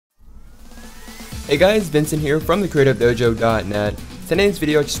Hey guys, Vincent here from the CreativeDojo.net. Today's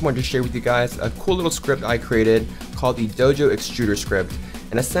video, I just wanted to share with you guys a cool little script I created called the Dojo Extruder script.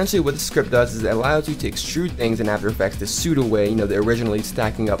 And essentially what this script does is it allows you to extrude things in After Effects the pseudo way, they're originally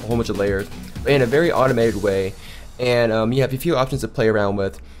stacking up a whole bunch of layers, but in a very automated way. And you have a few options to play around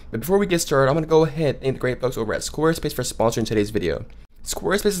with. But before we get started, I'm going to go ahead and thank the great folks over at Squarespace for sponsoring today's video.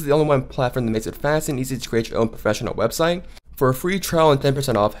 Squarespace is the only one platform that makes it fast and easy to create your own professional website. For a free trial and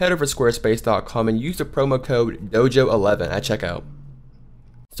 10% off, head over to squarespace.com and use the promo code DOJO11 at checkout.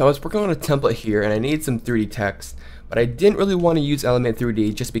 So I was working on a template here and I need some 3D text, but I didn't really want to use Element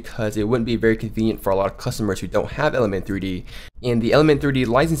 3D just because it wouldn't be very convenient for a lot of customers who don't have Element 3D. And the Element 3D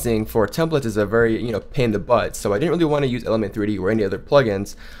licensing for templates is a very, pain in the butt, so I didn't really want to use Element 3D or any other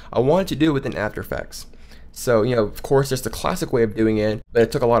plugins. I wanted to do it within After Effects. So, of course, there's the classic way of doing it, but it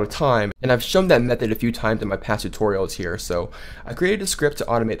took a lot of time, and I've shown that method a few times in my past tutorials here. So I created a script to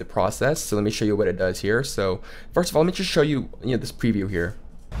automate the process, so let me show you what it does here. So first of all, let me just show you, this preview here.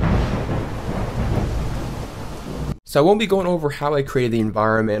 So I won't be going over how I created the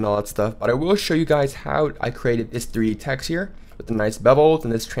environment and all that stuff, but I will show you guys how I created this 3D text here with the nice bevels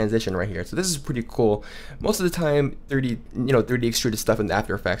and this transition right here. So this is pretty cool. Most of the time, 3D extruded stuff in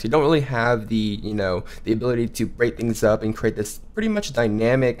After Effects, you don't really have the, the ability to break things up and create this pretty much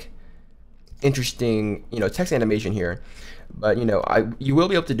dynamic, interesting, text animation here. But you will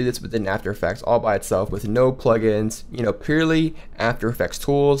be able to do this within After Effects all by itself with no plugins, purely After Effects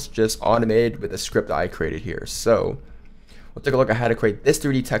tools, just automated with a script that I created here. So we'll take a look at how to create this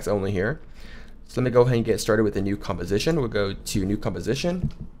 3D text only here. So let me go ahead and get started with a new composition. We'll go to new composition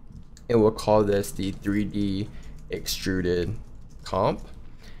and we'll call this the 3D extruded comp.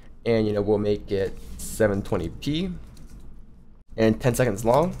 And we'll make it 720p and 10 seconds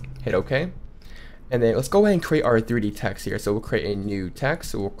long. Hit OK. And then let's go ahead and create our 3D text here. So we'll create a new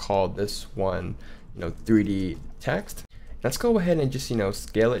text. So we'll call this one, 3D text. Let's go ahead and just,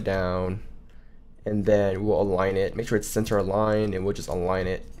 scale it down, and then we'll align it. Make sure it's center aligned, and we'll just align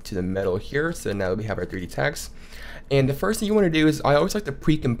it to the middle here. So now we have our 3D text. And the first thing you want to do is I always like to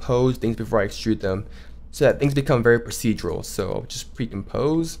pre-compose things before I extrude them, so that things become very procedural. So I'll just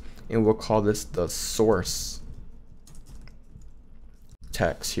pre-compose, and we'll call this the source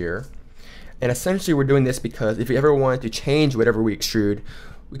text here. And essentially we're doing this because if you ever wanted to change whatever we extrude,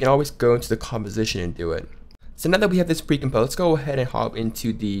 we can always go into the composition and do it. So now that we have this pre-composed, let's go ahead and hop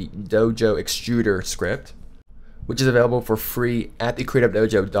into the Dojo Extruder script, which is available for free at the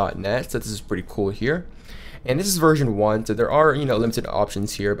CreativeDojo.net. So this is pretty cool here. And this is version 1, so there are limited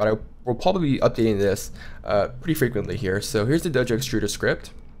options here, but I will probably be updating this pretty frequently here. So here's the Dojo Extruder script.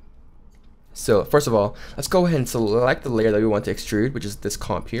 So first of all, let's go ahead and select the layer that we want to extrude, which is this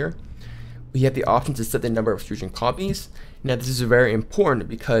comp here. We have the option to set the number of extrusion copies. Now this is very important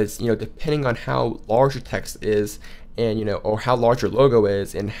because depending on how large your text is and or how large your logo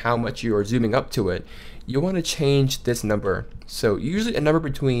is and how much you are zooming up to it, you want to change this number. So usually a number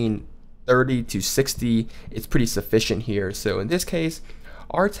between 30 to 60 is pretty sufficient here. So in this case,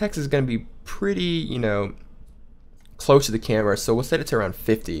 our text is going to be pretty close to the camera, so we'll set it to around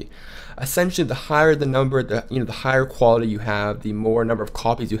 50. Essentially, the higher the number, the higher quality you have, the more number of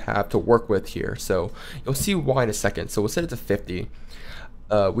copies you have to work with here. So you'll see why in a second. So we'll set it to 50.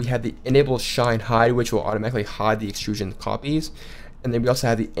 We have the enable shine hide, which will automatically hide the extrusion copies, and then we also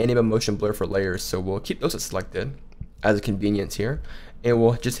have the enable motion blur for layers. So we'll keep those selected as a convenience here, and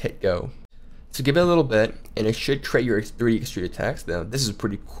we'll just hit go. So give it a little bit, and it should create your 3D extruded text. Now this is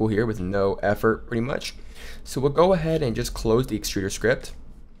pretty cool here with no effort, pretty much. So we'll go ahead and just close the extruder script.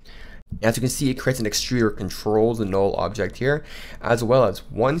 As you can see, it creates an extruder controls the null object here, as well as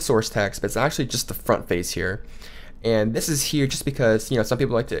one source text, but it's actually just the front face here. And this is here just because some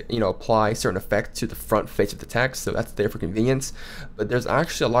people like to apply certain effects to the front face of the text, so that's there for convenience. But there's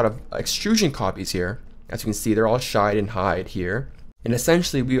actually a lot of extrusion copies here. As you can see, they're all shine and hide here. And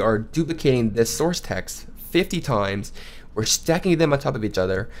essentially, we are duplicating this source text 50 times. We're stacking them on top of each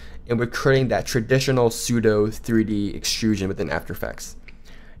other, and we're creating that traditional pseudo 3D extrusion within After Effects.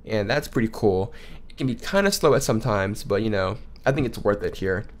 And that's pretty cool. It can be kind of slow at some times, but I think it's worth it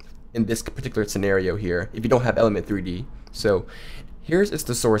here in this particular scenario here if you don't have Element 3D. So here's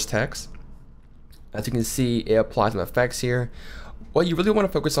the source text. As you can see, it applies some effects here. What you really want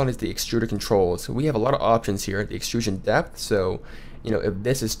to focus on is the extruder controls. So we have a lot of options here. The extrusion depth. So if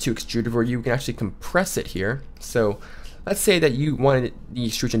this is too extruded for you, you can actually compress it here. So let's say that you wanted the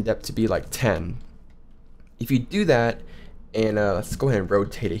extrusion depth to be like 10. If you do that, and let's go ahead and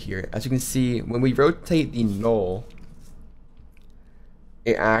rotate it here. As you can see, when we rotate the null,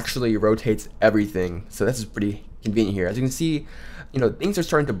 it actually rotates everything. So this is pretty convenient here. As you can see, things are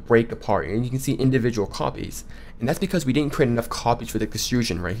starting to break apart, and you can see individual copies. And that's because we didn't create enough copies for the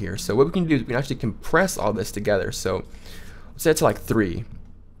extrusion right here. So what we can do is we can actually compress all this together. So let's set it to like 3.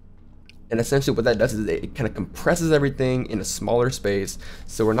 And essentially what that does is it kind of compresses everything in a smaller space.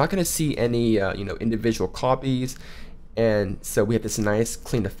 So we're not going to see any individual copies. And so we have this nice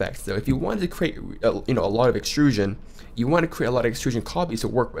clean effect. So if you wanted to create a lot of extrusion, you want to create a lot of extrusion copies to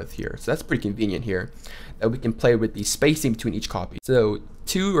work with here. So that's pretty convenient here, that we can play with the spacing between each copy. So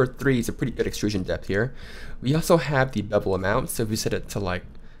 2 or 3 is a pretty good extrusion depth here. We also have the bevel amount. So if we set it to like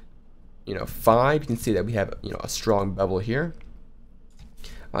 5, you can see that we have a strong bevel here.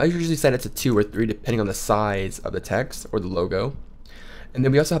 I usually set it to 2 or 3 depending on the size of the text or the logo. And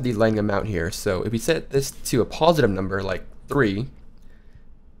then we also have the lighting amount here. So if we set this to a positive number like 3,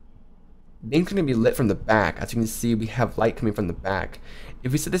 things are going to be lit from the back. As you can see, we have light coming from the back.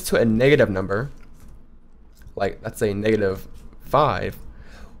 If we set this to a negative number, like let's say -5,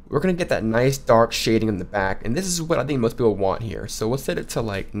 we're going to get that nice dark shading in the back. And this is what I think most people want here. So we'll set it to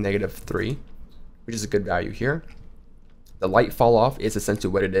like -3, which is a good value here. The light fall off is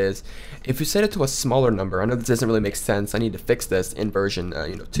essentially what it is. If you set it to a smaller number, I know this doesn't really make sense. I need to fix this in version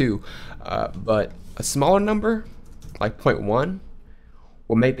 2, but a smaller number like 0.1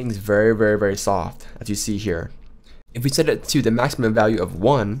 will make things very, very, very soft, as you see here. If we set it to the maximum value of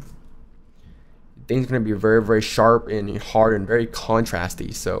 1, things are going to be very, very sharp and hard and very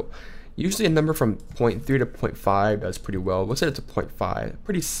contrasty. So usually a number from 0.3 to 0.5 does pretty well. We'll set it to 0.5.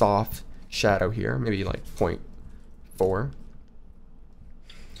 Pretty soft shadow here, maybe like 0.4.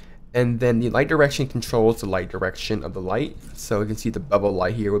 And then the light direction controls the light direction of the light. So you can see the bevel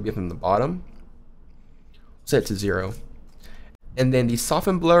light here will be from the bottom. Set it to 0. And then the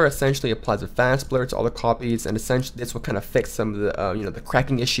soften blur essentially applies a fast blur to all the copies, and essentially this will kind of fix some of the the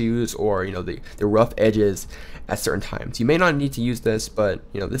cracking issues or the rough edges at certain times. You may not need to use this, but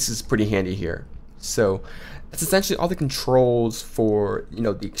this is pretty handy here. So that's essentially all the controls for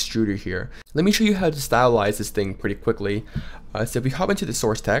the extruder here. Let me show you how to stylize this thing pretty quickly. So if we hop into the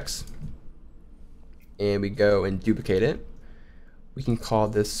source text and we go and duplicate it, we can call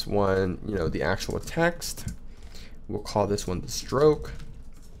this one the actual text. We'll call this one the stroke,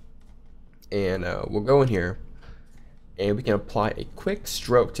 and we'll go in here and we can apply a quick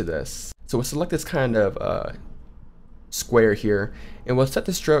stroke to this. So we'll select this kind of square here, and we'll set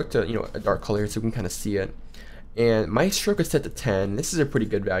the stroke to a dark color so we can kind of see it. And my stroke is set to 10. This is a pretty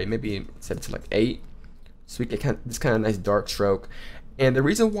good value. Maybe set it to like 8, so we get this kind of nice dark stroke. And the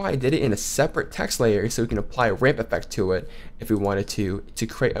reason why I did it in a separate text layer is so we can apply a ramp effect to it if we wanted to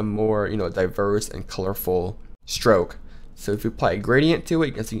create a more diverse and colorful stroke. So if we apply a gradient to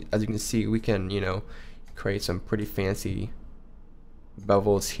it, as you can see, we can create some pretty fancy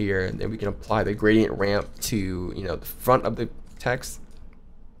bevels here, and then we can apply the gradient ramp to the front of the text.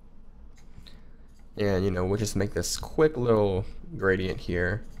 And we'll just make this quick little gradient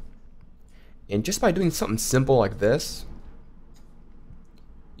here, and just by doing something simple like this,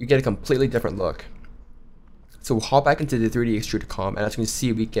 you get a completely different look. So we'll hop back into the 3D extrude comp, and as you can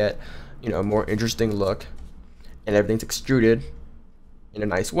see, we get a more interesting look, and everything's extruded in a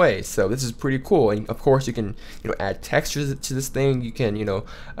nice way. So this is pretty cool. And of course you can add textures to this thing. You can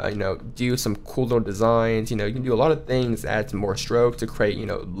do some cool little designs. You can do a lot of things, add some more strokes to create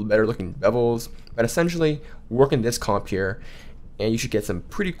better looking bevels. But essentially work in this comp here, and you should get some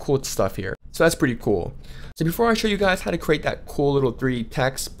pretty cool stuff here. So that's pretty cool. So before I show you guys how to create that cool little 3D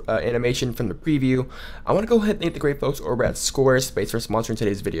text animation from the preview, I want to go ahead and thank the great folks over at Squarespace for sponsoring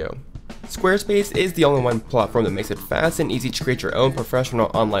today's video. Squarespace is the all-in-one platform that makes it fast and easy to create your own professional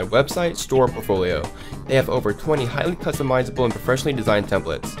online website, store, or portfolio. They have over 20 highly customizable and professionally designed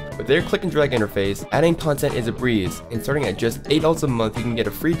templates. With their click and drag interface, adding content is a breeze, and starting at just $8 a month, you can get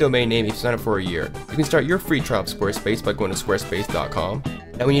a free domain name if you sign up for a year. You can start your free trial of Squarespace by going to squarespace.com.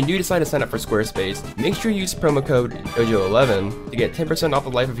 And when you do decide to sign up for Squarespace, make sure you use promo code DOJO11 to get 10% off the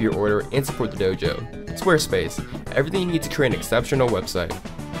life of your order and support the dojo. Squarespace, everything you need to create an exceptional website.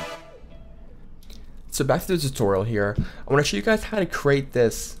 So back to the tutorial here, I want to show you guys how to create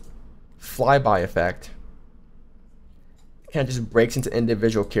this flyby effect. It kind of just breaks into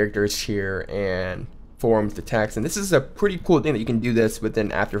individual characters here and forms the text. And this is a pretty cool thing that you can do this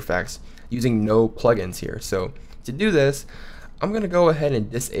within After Effects using no plugins here. So to do this, I'm going to go ahead and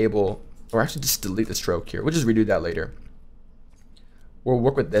disable, or actually just delete the stroke here. We'll just redo that later. We'll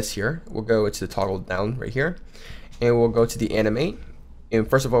work with this here. We'll go to the toggle down right here, and we'll go to the animate. And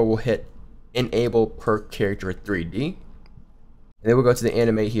first of all, we'll hit enable per character 3D. And then we'll go to the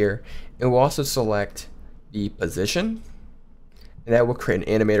animate here, and we'll also select the position. And that will create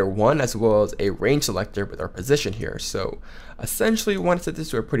an animator 1 as well as a range selector with our position here. So essentially we want to set this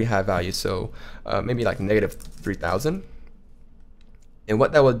to a pretty high value, so maybe like negative 3000. And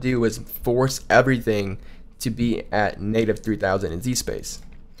what that will do is force everything to be at negative 3000 in Z space.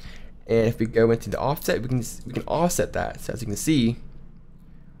 And if we go into the offset, we can offset that. So as you can see,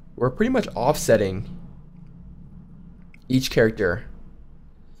 we're pretty much offsetting each character.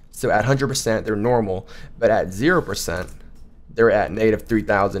 So at 100% they're normal, but at 0% they're at negative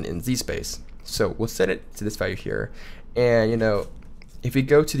 3000 in Z space. So we'll set it to this value here. And you know, if we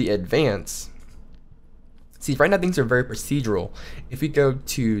go to the advance, see right now things are very procedural. If we go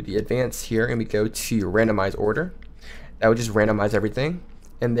to the advance here and we go to randomize order, that would just randomize everything.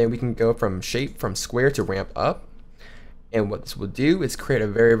 And then we can go from shape from square to ramp up. And what this will do is create a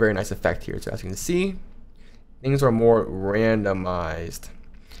very, very nice effect here. So as you can see, things are more randomized.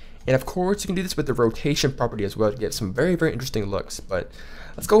 And of course, you can do this with the rotation property as well to get some very, very interesting looks. But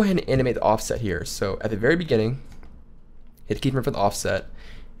let's go ahead and animate the offset here. So at the very beginning, hit keyframe for the offset,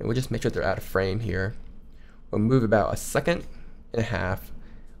 and we'll just make sure they're out of frame here. We'll move about 1.5 seconds,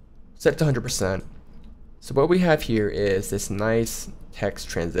 set it to 100%. So what we have here is this nice text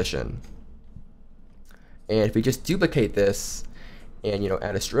transition. And if we just duplicate this and, you know,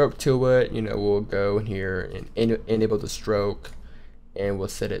 add a stroke to it, you know, we'll go in here and enable the stroke. And we'll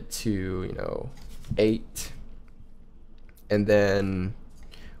set it to, you know, 8. And then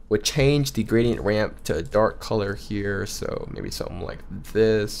we'll change the gradient ramp to a dark color here. So maybe something like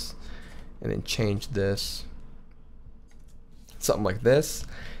this. And then change this. Something like this.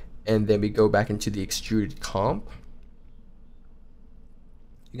 And then we go back into the extruded comp.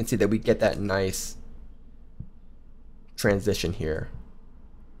 You can see that we get that nice transition here.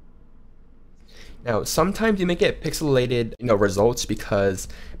 Now, sometimes you may get pixelated, you know, results because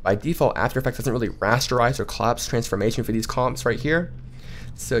by default After Effects doesn't really rasterize or collapse transformation for these comps right here.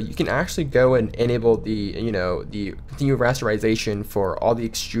 So you can actually go and enable the, you know, the continued rasterization for all the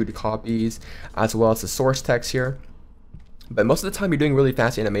extruded copies as well as the source text here. But most of the time you're doing really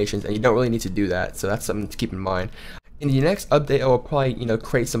fast animations and you don't really need to do that. So that's something to keep in mind. In the next update, I will probably, you know,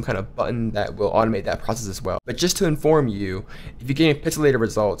 create some kind of button that will automate that process as well. But just to inform you, if you're getting pixelated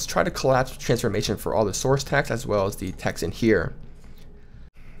results, try to collapse transformation for all the source text as well as the text in here.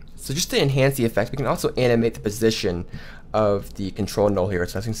 So just to enhance the effect, we can also animate the position of the control null here.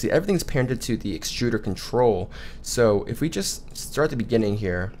 So as you can see, everything's parented to the extruder control. So if we just start at the beginning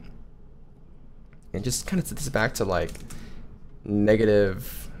here and just kind of set this back to like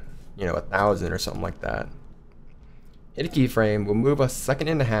negative, you know, 1000 or something like that. Hit a keyframe, we'll move 1.5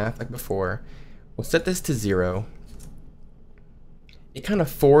 seconds like before. We'll set this to 0. It kind of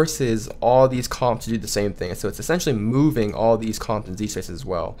forces all these comps to do the same thing. So it's essentially moving all these comps in Z space as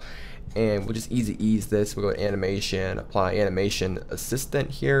well. And we'll just easy ease this. We'll go to animation, apply animation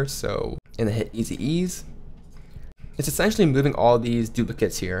assistant here. So, and then hit easy ease. It's essentially moving all these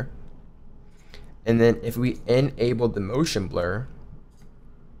duplicates here. And then if we enable the motion blur,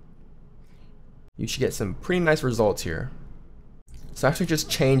 you should get some pretty nice results here. So actually just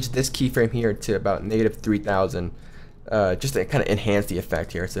change this keyframe here to about negative 3000 just to kind of enhance the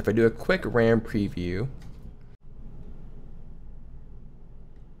effect here. So if I do a quick RAM preview,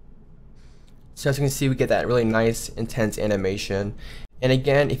 so as you can see, we get that really nice intense animation. And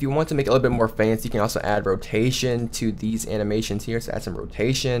again, if you want to make it a little bit more fancy, you can also add rotation to these animations here. So add some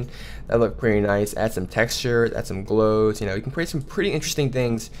rotation, that look pretty nice. Add some texture, add some glows. You know, you can create some pretty interesting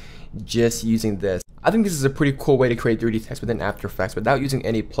things just using this. I think this is a pretty cool way to create 3D text within After Effects without using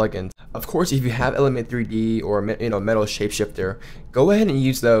any plugins. Of course, if you have Element 3D or, you know, Metal Shapeshifter, go ahead and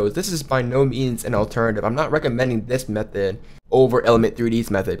use those. This is by no means an alternative. I'm not recommending this method over Element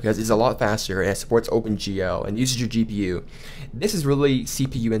 3D's method because it's a lot faster and it supports OpenGL and uses your GPU. This is really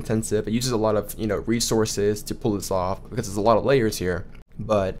CPU intensive. It uses a lot of, you know, resources to pull this off because there's a lot of layers here.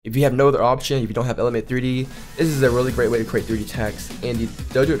 But if you have no other option, if you don't have Element 3D, this is a really great way to create 3D text. And the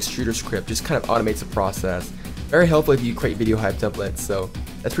Dojo Extruder script just kind of automates the process. Very helpful if you create video hype templates. So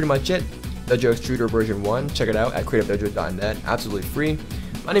that's pretty much it. Dojo Extruder version 1. Check it out at creativedojo.net. Absolutely free.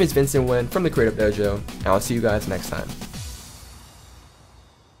 My name is Vincent Nguyen from the Creative Dojo, and I'll see you guys next time.